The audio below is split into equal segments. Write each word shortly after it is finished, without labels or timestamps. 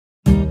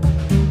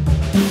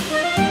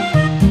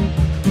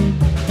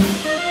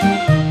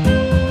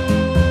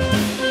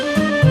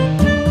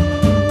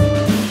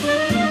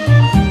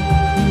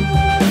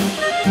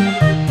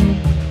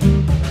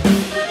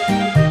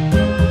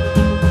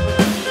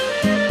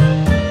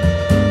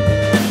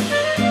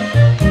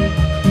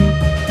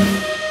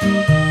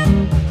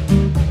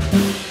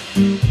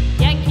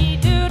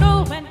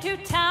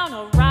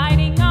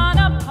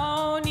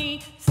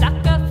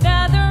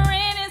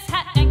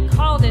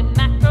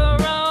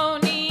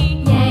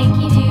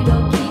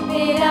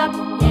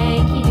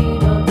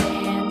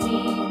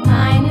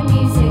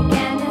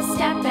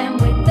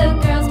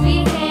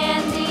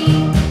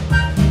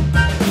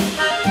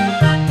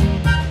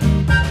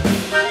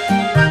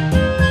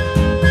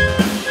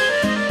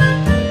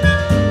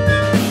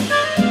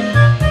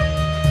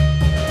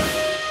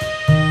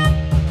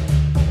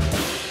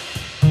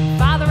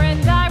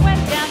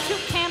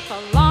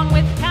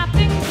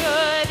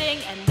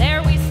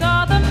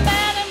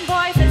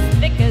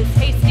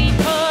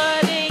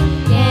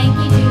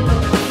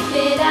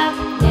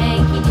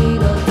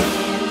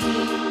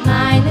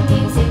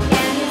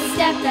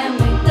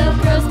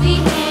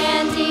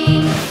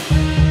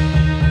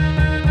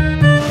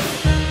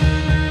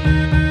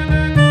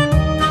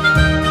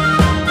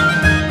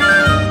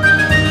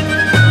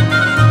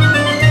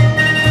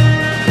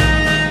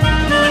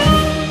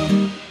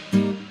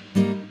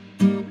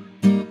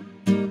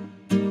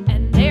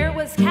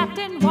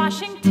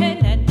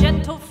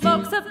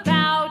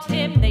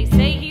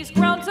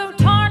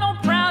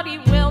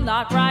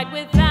not ride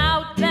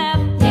without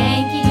them.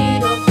 Yankee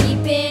Doodle,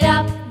 keep it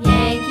up,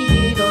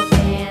 Yankee Doodle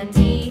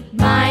dandy.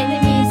 Mind the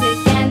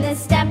music and the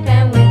step,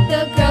 and with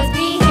the girls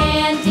be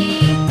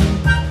handy.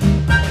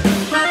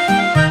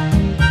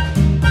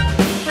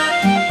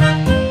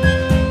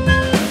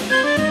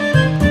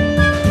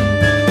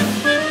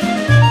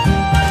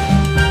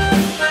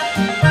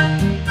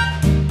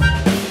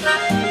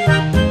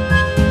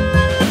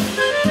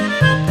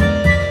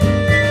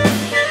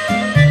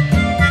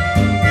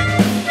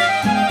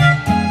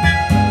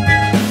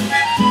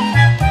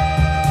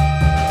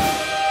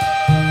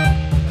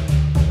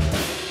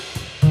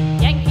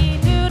 Yankee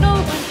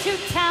Doodle went to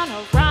town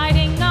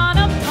riding on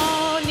a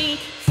pony,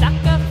 stuck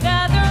a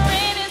feather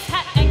in his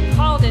hat and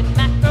called it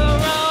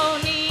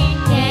macaroni.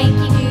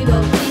 Yankee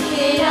Doodle, keep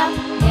it up,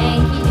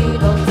 Yankee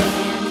Doodle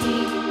dandy.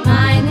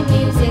 Mind the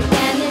music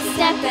and the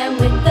step, and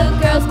with the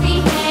girls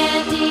be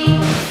handy.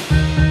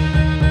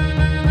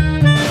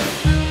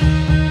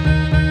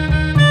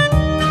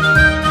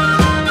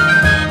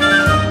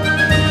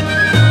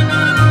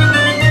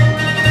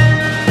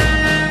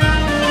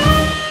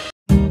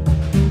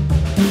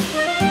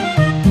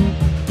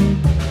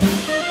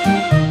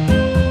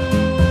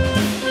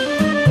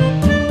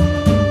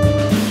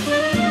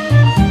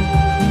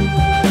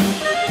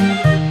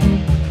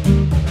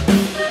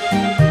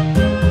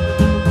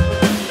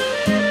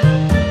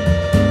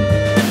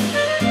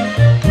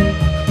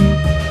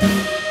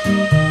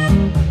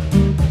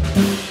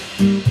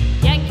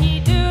 Yankee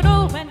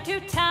Doodle went to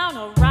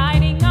town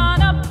riding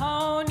on a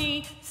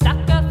pony, stuck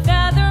a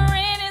feather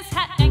in his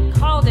hat and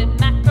called it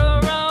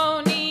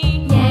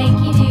macaroni.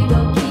 Yankee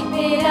Doodle, keep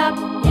it up,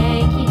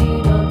 Yankee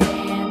Doodle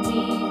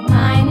dandy.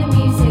 Mind the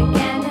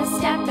music and the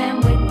step,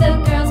 and with the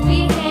girls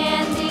be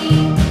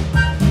handy.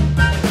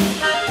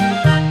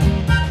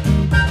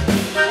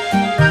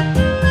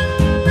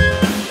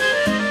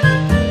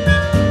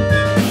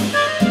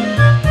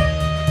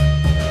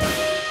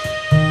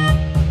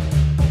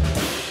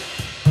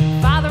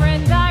 Father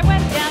and I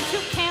went down to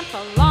camp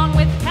along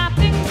with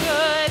Captain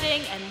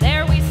Gooding, and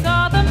there we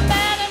saw the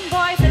men and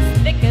boys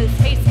as thick as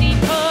hasty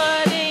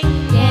pudding.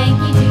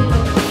 Yankee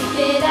Doodle, keep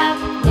it up,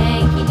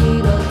 Yankee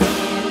Doodle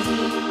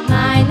dandy.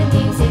 Mind the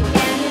music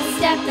and the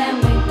step, and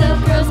with the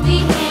girls be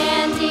handy.